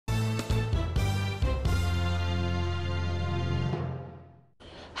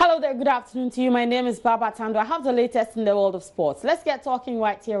Hello there, good afternoon to you. My name is Baba Tando. I have the latest in the world of sports. Let's get talking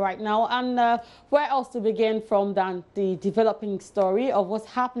right here, right now. And where else to begin from than the developing story of what's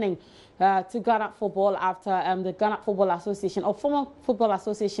happening to Ghana football after the Ghana Football Association, or former Football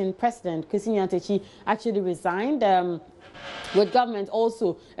Association President Kwesi Nyantakyi actually resigned. With government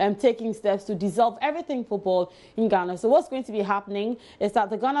also taking steps to dissolve everything football in Ghana. So what's going to be happening is that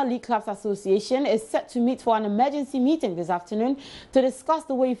the Ghana League Clubs Association is set to meet for an emergency meeting this afternoon to discuss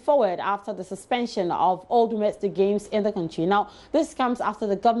the way forward after the suspension of all domestic games in the country. Now, this comes after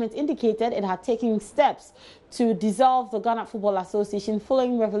the government indicated it had taken steps to dissolve the Ghana Football Association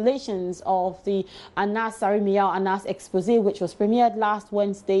following revelations of the Anas Sarimiao Anas expose, which was premiered last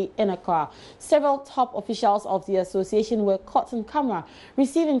Wednesday in Accra. Several top officials of the association were caught on camera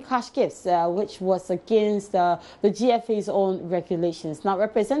receiving cash gifts, which was against the GFA's own regulations. Now,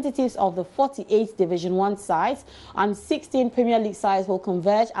 representatives of the 48 Division 1 sides and 16 Premier League sides will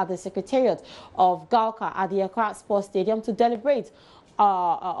converge at the Secretariat of Galka at the Accra Sports Stadium to deliberate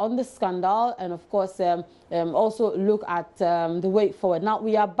on the scandal and, of course, also look at the way forward. Now,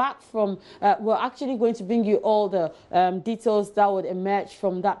 we are back from, we're actually going to bring you all the details that would emerge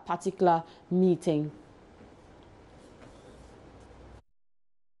from that particular meeting.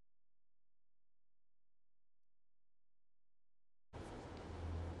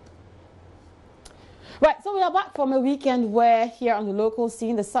 Right, so we are back from a weekend where here on the local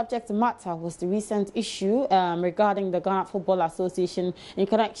scene, the subject matter was the recent issue regarding the Ghana Football Association in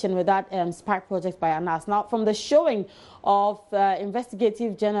connection with that spy project by Anas. Now, from the showing of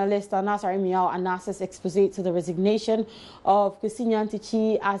investigative journalist Anas Sarimiao Anas's expose to the resignation of Kwesi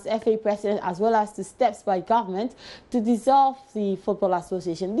Nyantakyi as FA president, as well as the steps by government to dissolve the Football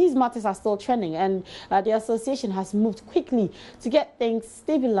Association, these matters are still trending, and the association has moved quickly to get things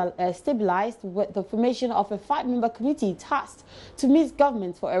stabilized with the formation of a 5-member committee tasked to meet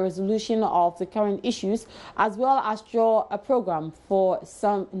government for a resolution of the current issues, as well as draw a program for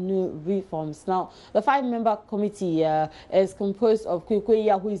some new reforms. Now, the 5-member committee is composed of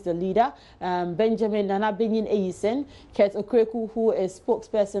Kwekweya, who is the leader, Benjamin Nana Benyin Eyisen, Kurt Okreku, who is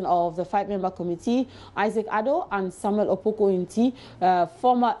spokesperson of the 5-member committee, Isaac Addo, and Samuel Opoko Inti,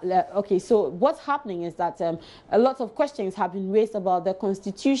 former. Okay, so what's happening is that a lot of questions have been raised about the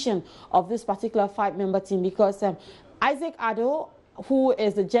constitution of this particular 5-member team, because Isaac Addo, who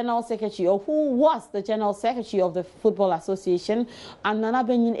is the general secretary, or who was the general secretary of the Football Association, and Nana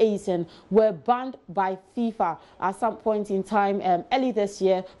Benyin Eyisen were banned by FIFA at some point in time early this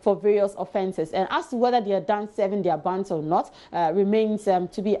year for various offences. And as to whether they are done serving their bans or not remains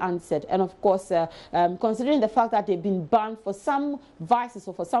to be answered. And of course, considering the fact that they've been banned for some vices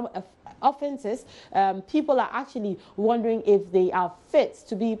or for some offences, people are actually wondering if they are fit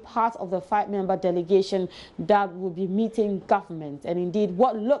to be part of the 5-member delegation that will be meeting government, and indeed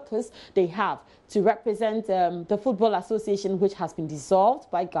what locus they have to represent the Football Association, which has been dissolved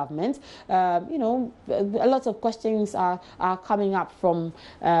by government. You know, a lot of questions are coming up from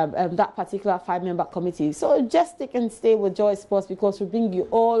that particular 5-member committee. So just stick and stay with Joy Sports, because we bring you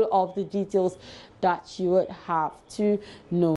all of the details that you would have to know.